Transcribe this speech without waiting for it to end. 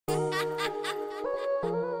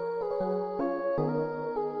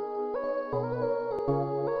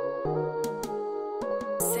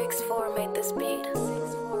Made this beat.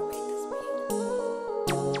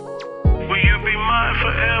 Will you be mine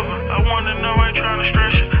forever? I wanna know, ain't tryna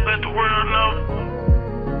stress you. Let the world know.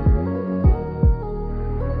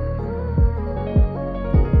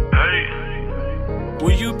 Hey.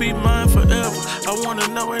 Will you be mine forever? I wanna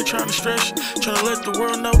know, ain't tryna stress you. Tryna let the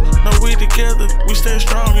world know. Now we together, we stand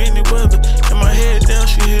strong any weather. And my head down,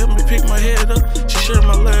 she helped me pick my head up. She shared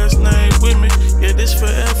my last name with me. Yeah, this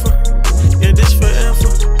forever. Yeah, this forever.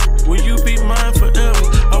 Will you be mine forever?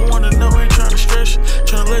 I wanna know, ain't tryna stress you.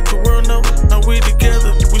 Tryna let the world know. Now we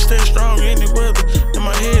together, we stand strong any weather. And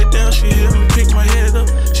my head down, she helped me pick my head up.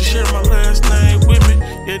 She shared my last name with me.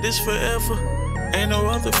 Yeah, this forever. Ain't no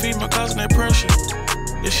other female causing that pressure.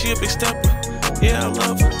 Yeah, she a big stepper. Yeah, I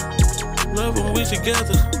love her. Love when we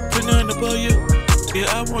together. Put nothing above you. Yeah,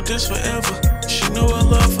 I want this forever. She know I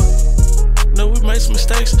love her. Know we made some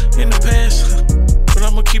mistakes in the past, but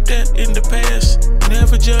I'ma keep that in the past.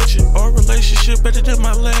 Never judge it. Our relationship better than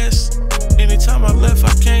my last. Anytime I left,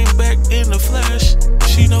 I came back in a flash.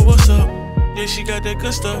 She know what's up. Yeah, she got that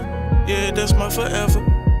good stuff. Yeah, that's my forever.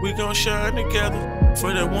 We gon' shine together.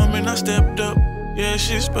 For that woman I stepped up. Yeah,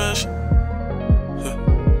 she's special.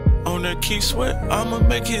 On that Keith Sweat, I'ma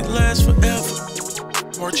make it last forever.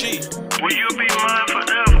 Margie. Will you be mine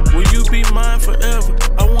forever? Will you be mine forever?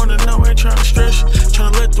 I wanna know, ain't tryna stress you.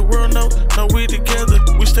 Tryna let the world know. Now we together,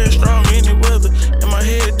 we stand strong any weather. And my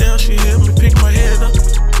head down, she helped me pick my head up.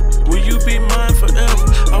 Will you be mine forever?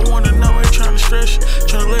 I wanna know, ain't tryna stress you.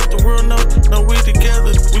 Tryna let the world know. Now we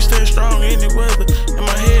together, we stand strong any weather. And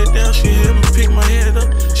my head down, she helped me pick my head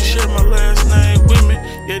up. She shared my last name with me.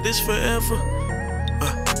 Yeah, this forever.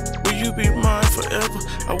 Will you be mine forever?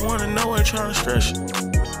 I wanna know, ain't tryna stress you.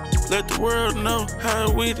 Let the world know how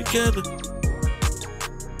we together.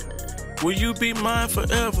 Will you be mine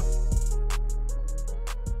forever?